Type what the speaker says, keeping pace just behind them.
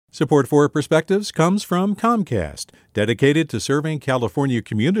Support for Perspectives comes from Comcast, dedicated to serving California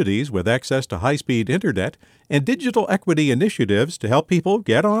communities with access to high-speed internet and digital equity initiatives to help people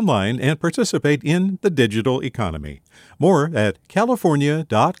get online and participate in the digital economy. More at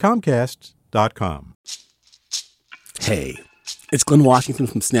california.comcast.com. Hey, it's Glenn Washington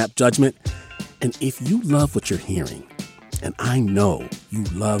from Snap Judgment, and if you love what you're hearing, and I know you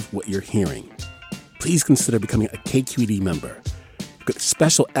love what you're hearing, please consider becoming a KQED member. Get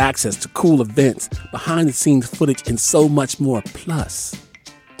special access to cool events, behind-the-scenes footage, and so much more. Plus,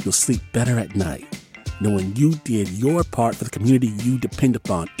 you'll sleep better at night knowing you did your part for the community you depend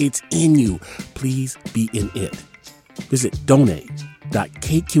upon. It's in you. Please be in it. Visit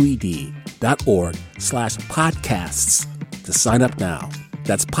donate.kqed.org/podcasts to sign up now.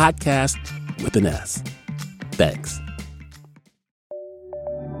 That's podcast with an S. Thanks.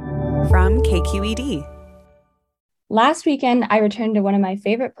 From KQED. Last weekend, I returned to one of my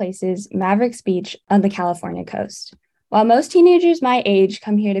favorite places, Mavericks Beach on the California coast. While most teenagers my age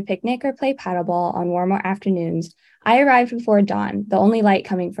come here to picnic or play paddleball on warmer afternoons, I arrived before dawn, the only light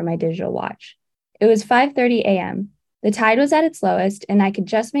coming from my digital watch. It was 5:30 a.m. The tide was at its lowest, and I could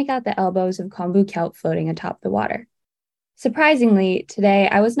just make out the elbows of kombu kelp floating atop the water. Surprisingly, today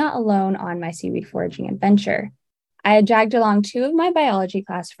I was not alone on my seaweed foraging adventure. I had dragged along two of my biology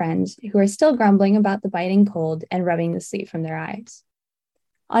class friends who are still grumbling about the biting cold and rubbing the sleep from their eyes.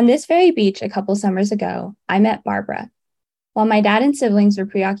 On this very beach a couple summers ago, I met Barbara. While my dad and siblings were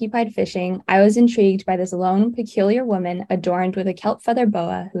preoccupied fishing, I was intrigued by this lone, peculiar woman adorned with a kelp feather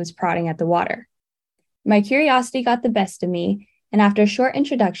boa who was prodding at the water. My curiosity got the best of me, and after a short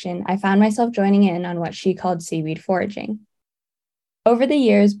introduction, I found myself joining in on what she called seaweed foraging. Over the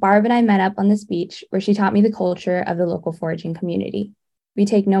years, Barb and I met up on this beach where she taught me the culture of the local foraging community. We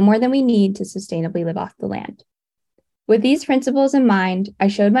take no more than we need to sustainably live off the land. With these principles in mind, I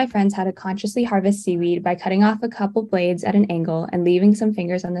showed my friends how to consciously harvest seaweed by cutting off a couple blades at an angle and leaving some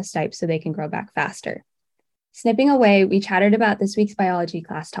fingers on the stipe so they can grow back faster. Snipping away, we chattered about this week's biology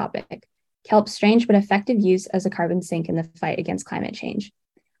class topic, kelp's strange but effective use as a carbon sink in the fight against climate change.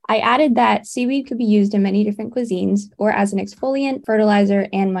 I added that seaweed could be used in many different cuisines or as an exfoliant, fertilizer,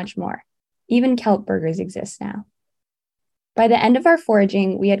 and much more. Even kelp burgers exist now. By the end of our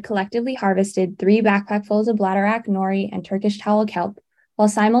foraging, we had collectively harvested 3 backpackfuls of bladderwrack, nori, and Turkish towel kelp while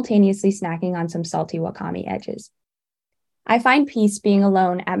simultaneously snacking on some salty wakame edges. I find peace being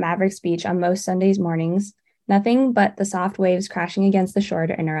alone at Mavericks Beach on most Sundays mornings, nothing but the soft waves crashing against the shore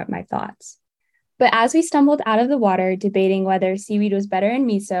to interrupt my thoughts. But as we stumbled out of the water, debating whether seaweed was better in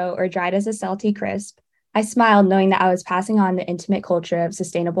miso or dried as a salty crisp, I smiled knowing that I was passing on the intimate culture of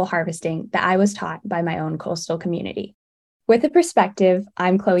sustainable harvesting that I was taught by my own coastal community. With a perspective,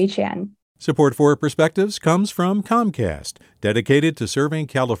 I'm Chloe Chan. Support for Perspectives comes from Comcast, dedicated to serving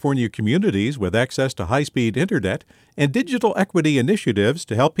California communities with access to high-speed internet and digital equity initiatives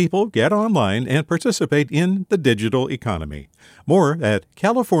to help people get online and participate in the digital economy. More at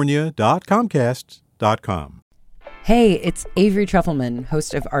california.comcast.com. Hey, it's Avery Trufelman,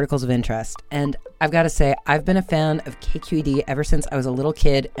 host of Articles of Interest, and I've got to say, I've been a fan of KQED ever since I was a little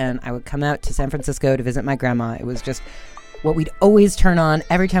kid, and I would come out to San Francisco to visit my grandma. It was just what we'd always turn on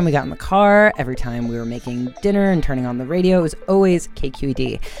every time we got in the car, every time we were making dinner and turning on the radio. It was always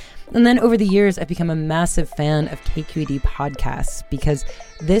KQED. And then over the years, I've become a massive fan of KQED podcasts because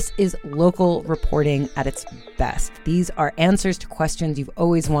this is local reporting at its best. These are answers to questions you've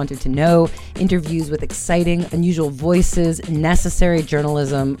always wanted to know, interviews with exciting, unusual voices, necessary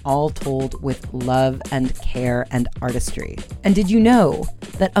journalism, all told with love and care and artistry. And did you know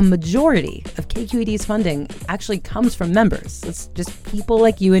that a majority of KQED's funding actually comes from members? It's just people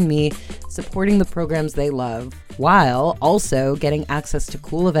like you and me supporting the programs they love, while also getting access to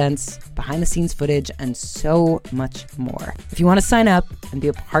cool events, behind-the-scenes footage, and so much more. If you want to sign up and be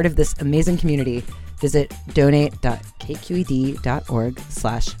a part of this amazing community, visit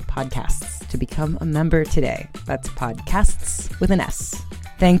donate.kqed.org/podcasts to become a member today. That's podcasts with an S.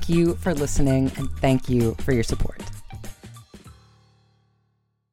 Thank you for listening, and thank you for your support.